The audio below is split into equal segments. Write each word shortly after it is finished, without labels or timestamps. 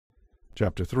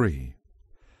Chapter 3.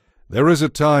 There is a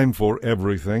time for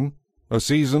everything, a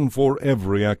season for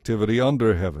every activity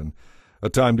under heaven, a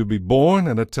time to be born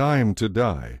and a time to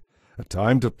die, a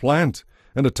time to plant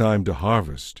and a time to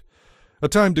harvest, a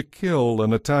time to kill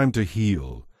and a time to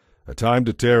heal, a time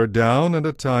to tear down and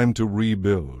a time to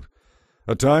rebuild,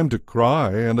 a time to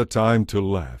cry and a time to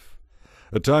laugh,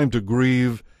 a time to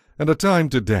grieve and a time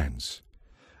to dance,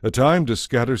 a time to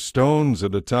scatter stones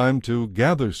and a time to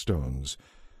gather stones,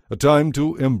 a time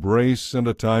to embrace and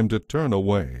a time to turn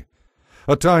away,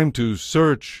 a time to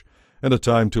search and a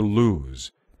time to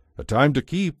lose, a time to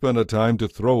keep and a time to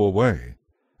throw away,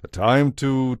 a time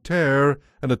to tear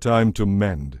and a time to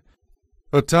mend,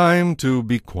 a time to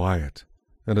be quiet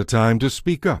and a time to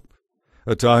speak up,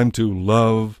 a time to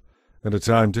love and a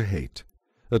time to hate,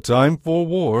 a time for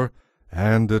war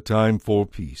and a time for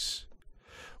peace.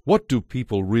 What do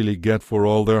people really get for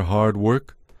all their hard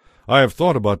work? I have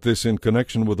thought about this in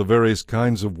connection with the various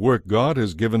kinds of work God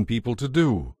has given people to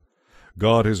do.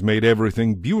 God has made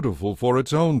everything beautiful for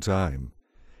its own time.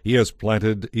 He has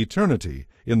planted eternity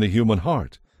in the human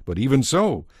heart, but even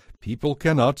so, people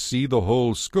cannot see the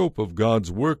whole scope of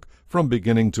God's work from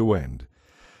beginning to end.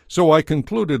 So I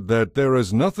concluded that there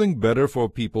is nothing better for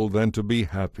people than to be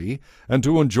happy and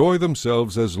to enjoy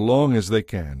themselves as long as they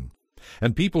can.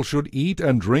 And people should eat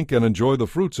and drink and enjoy the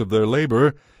fruits of their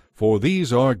labor, for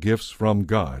these are gifts from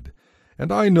God.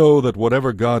 And I know that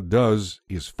whatever God does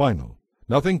is final.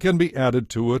 Nothing can be added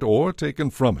to it or taken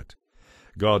from it.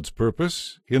 God's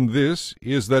purpose in this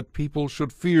is that people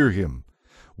should fear Him.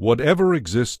 Whatever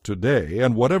exists today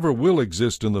and whatever will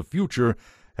exist in the future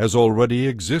has already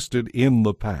existed in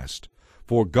the past,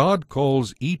 for God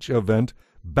calls each event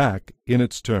back in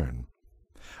its turn.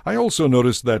 I also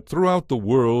noticed that throughout the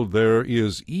world there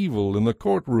is evil in the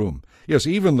courtroom. Yes,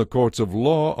 even the courts of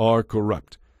law are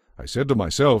corrupt. I said to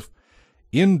myself,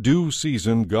 in due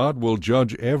season God will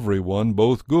judge everyone,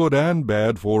 both good and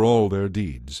bad, for all their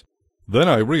deeds. Then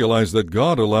I realized that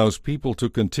God allows people to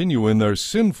continue in their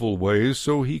sinful ways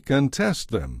so He can test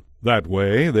them. That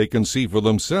way they can see for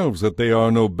themselves that they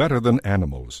are no better than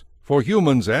animals. For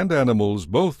humans and animals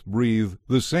both breathe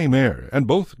the same air, and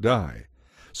both die.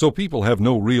 So people have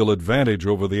no real advantage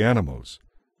over the animals.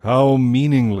 How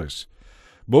meaningless!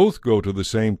 Both go to the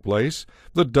same place,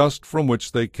 the dust from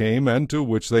which they came and to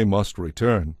which they must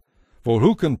return. For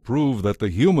who can prove that the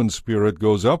human spirit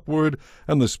goes upward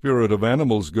and the spirit of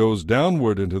animals goes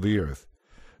downward into the earth?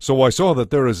 So I saw that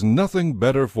there is nothing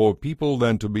better for people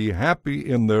than to be happy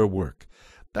in their work.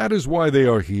 That is why they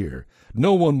are here.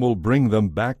 No one will bring them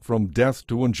back from death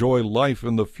to enjoy life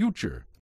in the future.